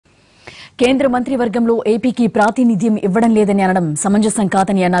కేంద్ర మంత్రివర్గంలో ఏపీకి ప్రాతినిధ్యం ఇవ్వడం లేదని అనడం సమంజసం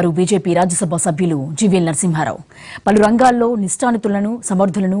కాదని అన్నారు బీజేపీ రాజ్యసభ సభ్యులు GVL Narasimha Rao. పలు రంగాల్లో నిష్ఠానితులను,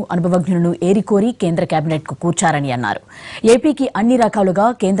 సమర్థులను, అనుభవజ్ఞులను ఏరికోరి కేంద్ర కేబినెట్కు కూర్చారని అన్నారు. ఏపీకి అన్ని రకాలుగా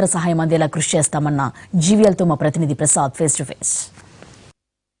కేంద్ర సహాయం అందేలా కృషి చేస్తామన్న GVLతో మా ప్రతినిధి ప్రసాద్ ఫేస్ టు ఫేస్.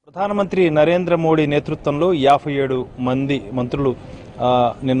 ప్రధానమంత్రి నరేంద్ర మోడీ నేతృత్వంలో 57 మంది మంత్రులు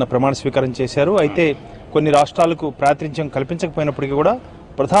నిన్న ప్రమాణ స్వీకారం చేశారు. అయితే కొన్ని రాష్ట్రాలకు ప్రాతినిధ్యం కల్పించకపోయినప్పటికీ కూడా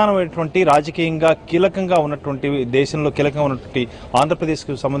ప్రధానమైనటువంటి రాజకీయంగా కీలకంగా ఉన్నటువంటి దేశంలో కీలకంగా ఉన్నటువంటి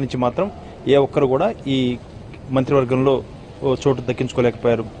ఆంధ్రప్రదేశ్కు సంబంధించి మాత్రం ఏ ఒక్కరు కూడా ఈ మంత్రివర్గంలో చోటు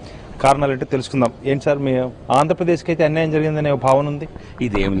దక్కించుకోలేకపోయారు. కారణాలు ఏంటో తెలుసుకుందాం. ఏంటి సార్, మీ ఆంధ్రప్రదేశ్కి అయితే అన్యాయం జరిగిందనే భావన ఉంది?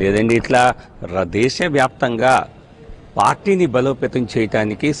 ఇదేం లేదండి, ఇట్లా దేశవ్యాప్తంగా పార్టీని బలోపేతం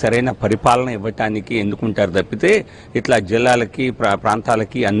చేయడానికి సరైన పరిపాలన ఇవ్వటానికి ఎన్నుకుంటారు తప్పితే ఇట్లా జిల్లాలకి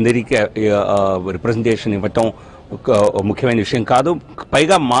ప్రాంతాలకి అందరికీ రిప్రజెంటేషన్ ఇవ్వటం ఒక ముఖ్యమైన విషయం కాదు.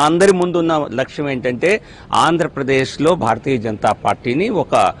 పైగా మా అందరి ముందున్న లక్ష్యం ఏంటంటే ఆంధ్రప్రదేశ్లో భారతీయ జనతా పార్టీని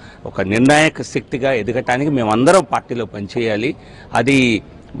ఒక నిర్ణాయక శక్తిగా ఎదగటానికి మేమందరం పార్టీలో పనిచేయాలి. అది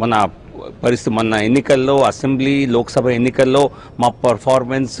మన ఎన్నికల్లో, అసెంబ్లీ, లోక్సభ ఎన్నికల్లో మా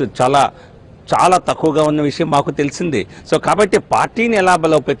పర్ఫార్మెన్స్ చాలా తక్కువగా ఉన్న విషయం మాకు తెలిసిందే. సో కాబట్టి పార్టీని ఎలా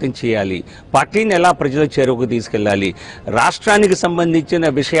బలోపేతం చేయాలి, పార్టీని ఎలా ప్రజల చేరువకు తీసుకెళ్లాలి, రాష్ట్రానికి సంబంధించిన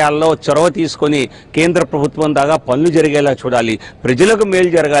విషయాల్లో చొరవ తీసుకొని కేంద్ర ప్రభుత్వం దాకా పనులు జరిగేలా చూడాలి. ప్రజలకు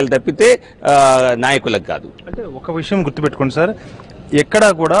మేలు జరగాలి తప్పితే నాయకులకు కాదు. అంటే ఒక విషయం గుర్తుపెట్టుకోండి సార్,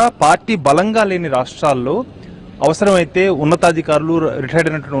 ఎక్కడా కూడా పార్టీ బలంగా లేని రాష్ట్రాల్లో అవసరమైతే ఉన్నతాధికారులు, రిటైర్డ్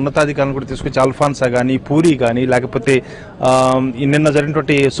అయినటువంటి ఉన్నతాధికారులను కూడా తీసుకొచ్చి అల్ఫాన్సా కానీ, పూరి కానీ, లేకపోతే నిన్న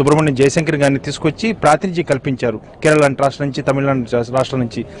జరిగినటువంటి సుబ్రహ్మణ్యం జయశంకర్ గారిని తీసుకొచ్చి ప్రాతినిధ్యం కల్పించారు. కేరళ రాష్ట్రం నుంచి, తమిళనాడు రాష్ట్రం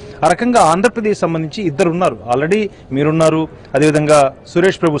నుంచి. ఆ రకంగా ఆంధ్రప్రదేశ్ సంబంధించి ఇద్దరు ఉన్నారు. ఆల్రెడీ మీరున్నారు, అదేవిధంగా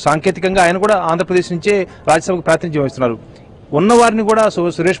సురేష్ ప్రభు సాంకేతికంగా ఆయన కూడా ఆంధ్రప్రదేశ్ నుంచే రాజ్యసభకు ప్రాతినిధ్యం వహిస్తున్నారు. ఉన్నవారిని కూడా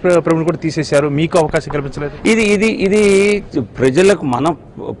సురేష్ ప్రభుని కూడా తీసేశారు. మీకు అవకాశం కల్పించలేదు. ఇది ప్రజలకు మనం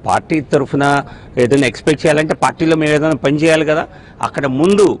పార్టీ తరఫున ఏదైనా ఎక్స్పెక్ట్ చేయాలంటే పార్టీలో మేము ఏదైనా పని చేయాలి కదా. అక్కడ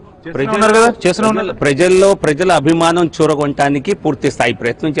ముందు ప్రజల అభిమానం చూరగొనటానికి పూర్తి స్థాయి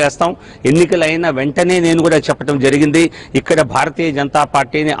ప్రయత్నం చేస్తాం. ఎన్నికలైన వెంటనే నేను కూడా చెప్పడం జరిగింది, ఇక్కడ భారతీయ జనతా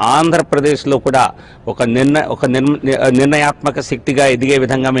పార్టీని ఆంధ్రప్రదేశ్లో కూడా ఒక నిర్ణయాత్మక శక్తిగా ఎదిగే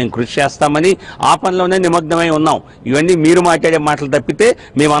విధంగా మేము కృషి చేస్తామని ఆ పనిలోనే నిమగ్నమై ఉన్నాం. ఇవన్నీ మీరు మాట్లాడే మాటలు తప్పితే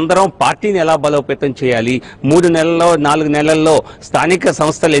మేమందరం పార్టీని ఎలా బలోపేతం చేయాలి, 3 నెలల్లో 4 నెలల్లో స్థానిక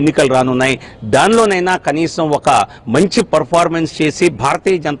సంస్థల ఎన్నికలు రానున్నాయి, దానిలోనైనా కనీసం ఒక మంచి పర్ఫార్మెన్స్ చేసి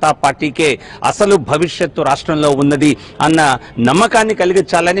భారతీయ జనతా పార్టీకే అసలు భవిష్యత్తు రాష్ట్రంలో ఉన్నది అన్న నమ్మకాన్ని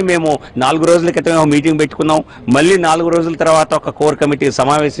కలిగించాలని మేము 4 రోజుల క్రితం మీటింగ్ పెట్టుకున్నాం. మళ్ళీ 4 రోజుల తర్వాత ఒక కోర్ కమిటీ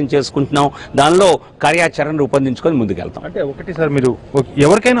సమావేశం చేసుకుంటున్నాం. దానిలో కార్యాచరణ రూపొందించుకొని ముందుకెళ్తాం. అంటే ఒకటి సార్, మీరు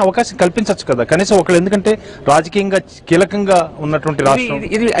ఎవరికైనా అవకాశం కల్పించవచ్చు కదా కనీసం ఒకళ్ళు, ఎందుకంటే రాజకీయంగా కీలకంగా ఉన్నటువంటి రాష్ట్రం.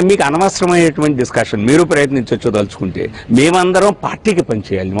 ఇది మీకు అనవసరమైనటువంటి డిస్కషన్. మీరు ప్రయత్నించవచ్చు దలుచుకుంటే. మేమందరం పార్టీకి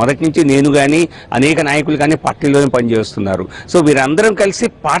పనిచేయాలి. మొదటి నుంచి నేను కానీ అనేక నాయకులు కానీ పార్టీలోనే పనిచేస్తున్నారు. సో వీరందరం కలిసి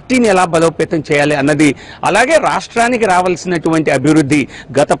పార్టీని ఎలా బలోపేతం చేయాలి అన్నది, అలాగే రాష్ట్రానికి రావాల్సినటువంటి అభివృద్ధి,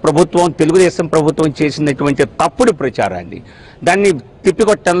 గత ప్రభుత్వం తెలుగుదేశం ప్రభుత్వం చేసినటువంటి తప్పుడు ప్రచారాన్ని దాన్ని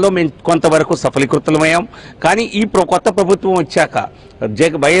తిప్పికొట్టడంలో మేము కొంతవరకు సఫలీకృతమయ్యాం. కానీ ఈ కొత్త ప్రభుత్వం వచ్చాక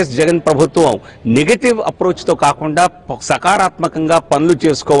వైఎస్ జగన్ ప్రభుత్వం నెగటివ్ అప్రోచ్తో కాకుండా సకారాత్మకంగా పనులు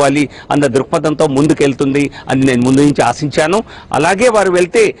చేసుకోవాలి అన్న దృక్పథంతో ముందుకెళ్తుంది అని నేను ముందు నుంచి ఆశించాను. అలాగే వారు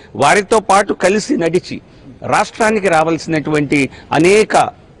వెళ్తే వారితో పాటు కలిసి నడిచి రాష్ట్రానికి రావాల్సినటువంటి అనేక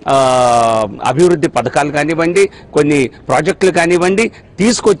అభివృద్ధి పథకాలు కానివ్వండి, కొన్ని ప్రాజెక్టులు కానివ్వండి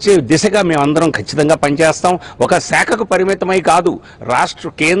తీసుకొచ్చే దిశగా మేమందరం ఖచ్చితంగా పనిచేస్తాం. ఒక శాఖకు పరిమితమై కాదు,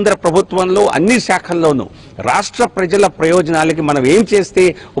 కేంద్ర ప్రభుత్వంలో అన్ని శాఖల్లోనూ రాష్ట్ర ప్రజల ప్రయోజనాలకి మనం ఏం చేస్తే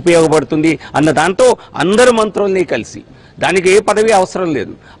ఉపయోగపడుతుంది అన్న దాంతో అందరు మంత్రుల్ని కలిసి, దానికి ఏ పదవి అవసరం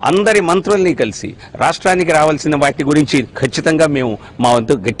లేదు, అందరి మంత్రుల్ని కలిసి రాష్ట్రానికి రావాల్సిన వాటి గురించి ఖచ్చితంగా మేము మా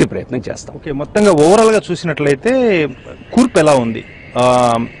వంతు గట్టి ప్రయత్నం చేస్తాం. ఓకే, మొత్తంగా ఓవరాల్ గా చూసినట్లయితే కూర్పు ఎలా ఉంది?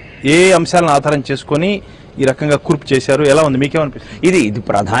 ఏ అంశాలను ఆధారం చేసుకొని ఈ రకంగా కూర్పు చేశారు? ఎలా ఉంది, మీకేమనిపిస్తుంది? ఇది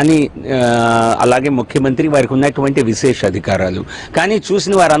ప్రధాని అలాగే ముఖ్యమంత్రి వారికి ఉన్నటువంటి విశేష అధికారాలు. కానీ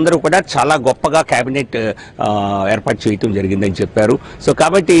చూసిన వారందరూ కూడా చాలా గొప్పగా కేబినెట్ ఏర్పాటు చేయటం జరిగిందని చెప్పారు. సో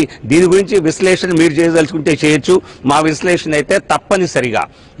కాబట్టి దీని గురించి విశ్లేషణ మీరు చేయదలుచుకుంటే చేయొచ్చు. మా విశ్లేషణ అయితే తప్పనిసరిగా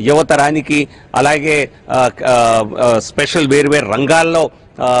యువతరానికి, అలాగే స్పెషల్ వేరు రంగాల్లో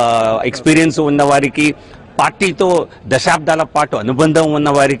ఎక్స్పీరియన్స్ ఉన్న వారికి, పార్టీతో దశాబ్దాల పాటు అనుబంధం ఉన్న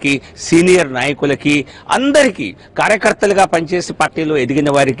వారికి, సీనియర్ నాయకులకి, అందరికీ కార్యకర్తలుగా పనిచేసి పార్టీలో ఎదిగిన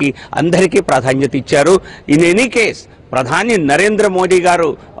వారికి అందరికీ ప్రాధాన్యత ఇచ్చారు. ఇన్ ఎనీ కేస్ ప్రధాని నరేంద్ర మోడీ గారు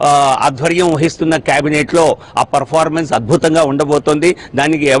ఆధ్వర్యం వహిస్తున్న కేబినెట్ లో ఆ పర్ఫార్మెన్స్ అద్భుతంగా ఉండబోతోంది.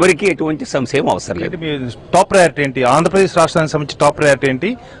 దానికి ఎవరికి ఎటువంటి సంశయం అవసరం లేదు. టాప్ ప్రయారిటీ ఏంటి? ఆంధ్రప్రదేశ్ రాష్ట్రానికి సంబంధించి టాప్ ప్రయారిటీ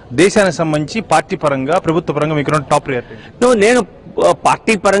ఏంటి? దేశానికి సంబంధించి పార్టీ పరంగా, ప్రభుత్వ పరంగా మీకు టాప్ ప్రయారిటీ? నేను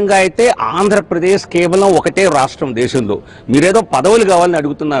పార్టీ పరంగా అయితే ఆంధ్రప్రదేశ్ కేవలం ఒకటే రాష్ట్రం దేశంలో. మీరేదో పదవులు కావాలని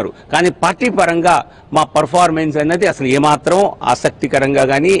అడుగుతున్నారు, కానీ పార్టీ పరంగా మా పర్ఫార్మెన్స్ అనేది అసలు ఏమాత్రం ఆసక్తికరంగా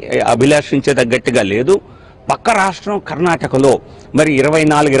కానీ అభిలాషించేదగ్గట్టుగా లేదు. పక్క రాష్ట్రం కర్ణాటకలో మరి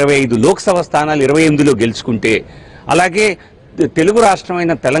 24-25 లోక్సభ స్థానాలు 28లో గెలుచుకుంటే, అలాగే తెలుగు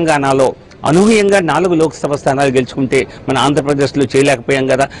రాష్ట్రమైన తెలంగాణలో అనూహ్యంగా 4 లోక్సభ స్థానాలు గెలుచుకుంటే మన ఆంధ్రప్రదేశ్లో చేయలేకపోయాం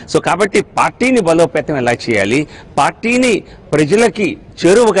కదా. సో కాబట్టి పార్టీని బలోపేతం ఎలా చేయాలి, పార్టీని ప్రజలకి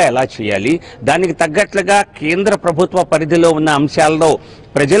చేరువగా ఎలా చేయాలి, దానికి తగ్గట్లుగా కేంద్ర ప్రభుత్వ పరిధిలో ఉన్న అంశాల్లో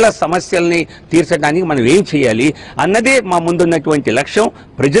ప్రజల సమస్యల్ని తీర్చడానికి మనం ఏం చేయాలి అన్నదే మా ముందున్నటువంటి లక్ష్యం.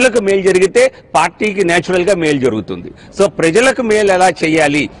 ప్రజలకు మేలు జరిగితే పార్టీకి న్యాచురల్ గా మేలు జరుగుతుంది. సో ప్రజలకు మేలు ఎలా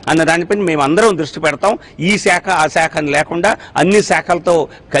చేయాలి అన్న దానిపైన మేము అందరం దృష్టి పెడతాం. ఈ శాఖ ఆ శాఖను లేకుండా అన్ని శాఖలతో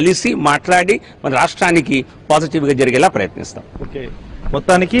కలిసి మాట్లాడి మన రాష్ట్రానికి పాజిటివ్ గా జరిగేలా ప్రయత్నిస్తాం. ఓకే,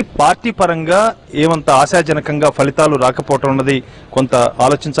 మొత్తానికి పార్టీ పరంగా ఏమంత ఆశాజనకంగా ఫలితాలు రాకపోవటం ఉన్నది కొంత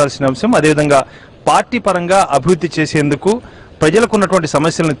ఆలోచించాల్సిన అంశం. అదేవిధంగా పార్టీ పరంగా అభివృద్ధి చేసేందుకు ప్రజలకు ఉన్నటువంటి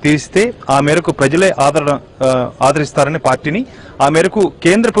సమస్యలను తీరిస్తే ఆ మేరకు ప్రజలే ఆదరిస్తారని పార్టీని, ఆ మేరకు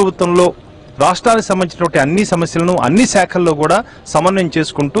కేంద్ర ప్రభుత్వంలో రాష్ట్రానికి సంబంధించినటువంటి అన్ని సమస్యలను అన్ని శాఖల్లో కూడా సమన్వయం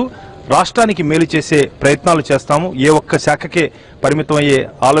చేసుకుంటూ రాష్ట్రానికి మేలు చేసే ప్రయత్నాలు చేస్తాము. ఏ ఒక్క శాఖకే పరిమితం అయ్యే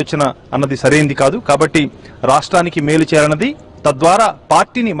ఆలోచన అన్నది సరైంది కాదు. కాబట్టి రాష్ట్రానికి మేలు చేయాలన్నది, తద్వారా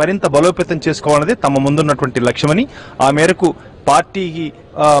పార్టీని మరింత బలోపేతం చేసుకోవాలన్నది తమ ముందున్నటువంటి లక్ష్యమని, ఆ మేరకు పార్టీకి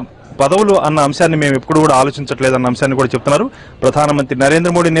పదవులు అన్న అంశాన్ని మేము ఎప్పుడు కూడా ఆలోచించట్లేదన్న అంశాన్ని కూడా చెప్తున్నారు. ప్రధానమంత్రి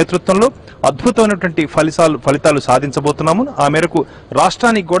నరేంద్ర మోడీ నేతృత్వంలో అద్భుతమైనటువంటి ఫలితాలు సాధించబోతున్నాము. ఆ మేరకు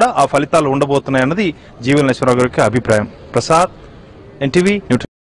రాష్ట్రానికి కూడా ఆ ఫలితాలు ఉండబోతున్నాయన్నది జీవీఎల్ నరసింహారావు గారి అభిప్రాయం. ప్రసాద్, NTV.